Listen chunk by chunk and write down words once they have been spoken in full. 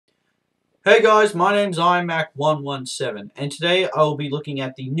Hey guys, my name's iMac117 and today I'll be looking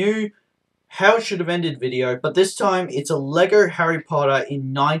at the new How It Should Have Ended video, but this time it's a LEGO Harry Potter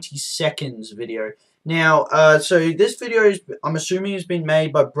in 90 seconds video. Now, so this video is, I'm assuming, has been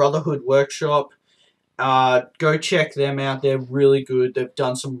made by Brotherhood Workshop. Go check them out, they're really good. They've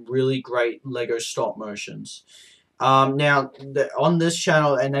done some really great LEGO stop motions. Now, on this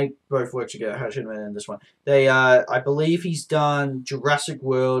channel, and they both work together, how should I mention this one? They, I believe he's done Jurassic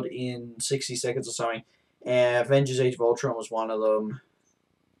World in 60 seconds or something, and Avengers Age of Ultron was one of them.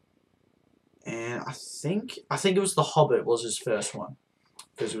 And I think it was The Hobbit was his first one,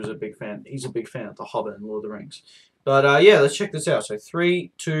 because he was a big fan. He's a big fan of The Hobbit and Lord of the Rings. But, yeah, let's check this out. So,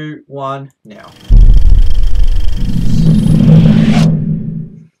 3, 2, 1, now.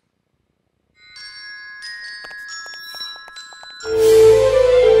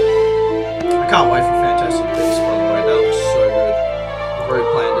 I can't wait for Fantastic Beasts, by the way. That looks so good. Very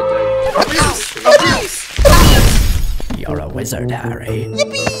planned today. You're a wizard, Harry.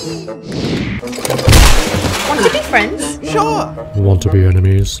 Yippee! Want to be friends? Sure. Want to be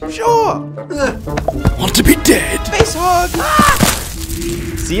enemies? Sure. Want to be dead? Face hug.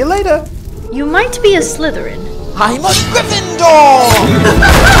 See you later. You might be a Slytherin. I'm a Gryffindor.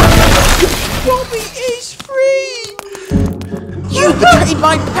 Bobby is free. You betrayed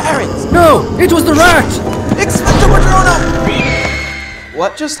my parents. No, it was the rat! Expecto Patronum.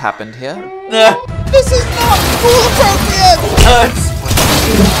 What just happened here? This is not school appropriate.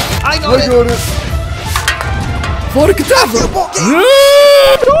 I got it. For Cadabra!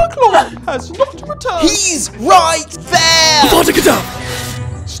 Darklaw has not returned. He's right there. For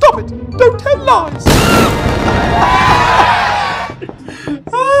Cadabra! Stop it! Don't tell lies.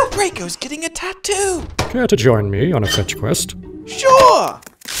 Draco's getting a tattoo. Care to join me on a fetch quest? Sure.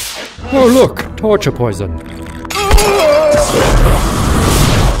 Oh look, torture poison.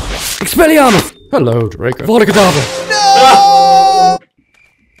 Expelliarmus! Hello, Draco. For Cadabra! No!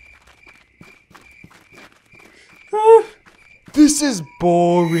 This is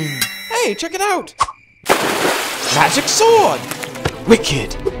boring. Hey, check it out. Magic sword.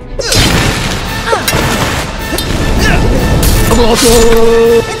 Wicked.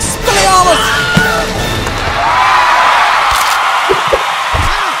 Expelliarmus!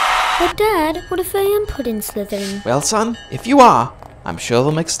 But Dad, what if I am put in Slytherin? Well, son, if you are, I'm sure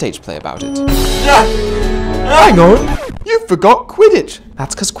they'll make stage play about it. Hang on! You forgot Quidditch!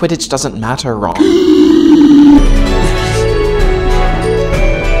 That's because Quidditch doesn't matter wrong.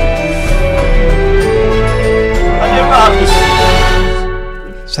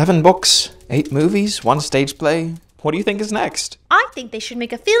 7 books, 8 movies, 1 stage play. What do you think is next? I think they should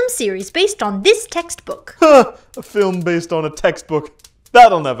make a film series based on this textbook. A film based on a textbook.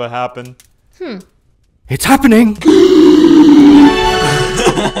 That'll never happen. It's happening!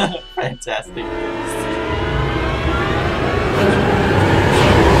 Fantastic.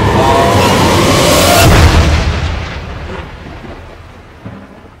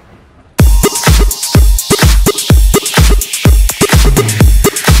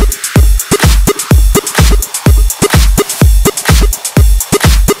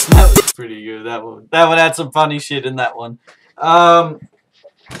 Pretty good, that one. That one had some funny shit in that one.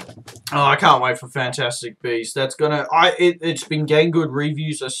 Oh, I can't wait for Fantastic Beasts. That's gonna. It's been getting good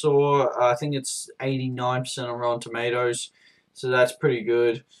reviews. I saw. I think it's 89% on Rotten Tomatoes, so that's pretty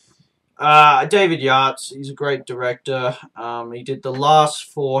good. David Yates, he's a great director. He did the last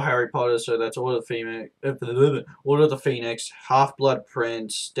 4 Harry Potter, so that's Order of the Phoenix, Half-Blood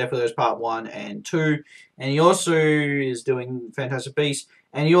Prince, Death of Those Part 1 and 2, and he also is doing Fantastic Beasts.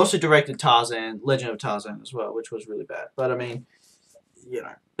 And he also directed Tarzan, Legend of Tarzan as well, which was really bad. But I mean, you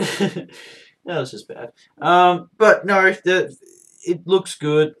know, that was just bad. But no, it looks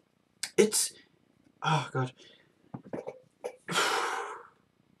good. It's, oh god,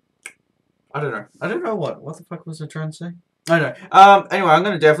 I don't know what the fuck was I trying to say. I don't know. Anyway, I'm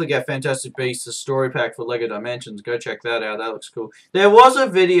gonna definitely get Fantastic Beasts, the story pack for LEGO Dimensions. Go check that out. That looks cool. There was a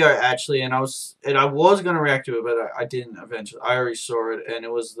video actually, and I was gonna react to it, but I didn't eventually. I already saw it, and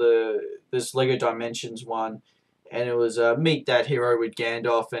it was this LEGO Dimensions one, and it was Meet That Hero with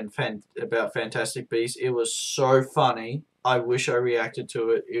Gandalf and about Fantastic Beasts. It was so funny. I wish I reacted to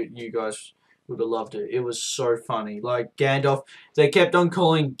it. You guys would have loved it. It was so funny. Like Gandalf, they kept on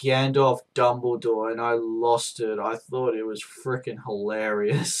calling Gandalf Dumbledore, and I lost it. I thought it was freaking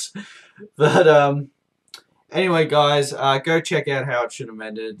hilarious. But anyway, guys, go check out How It Should Have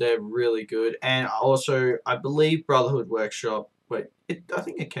Ended. They're really good. And also, I believe Brotherhood Workshop. Wait, I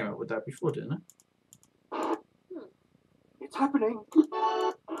think it came out with that before, didn't it? It's happening.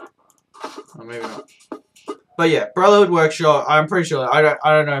 Oh, maybe not. But yeah, Brotherhood Workshop. I'm pretty sure. I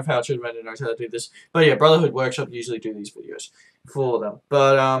don't know if how Chudmender knows how to do this. But yeah, Brotherhood Workshop usually do these videos for them.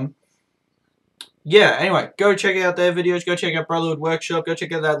 But yeah. Anyway, go check out their videos. Go check out Brotherhood Workshop. Go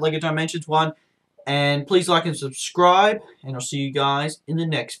check out that Lego Dimensions one. And please like and subscribe. And I'll see you guys in the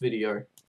next video.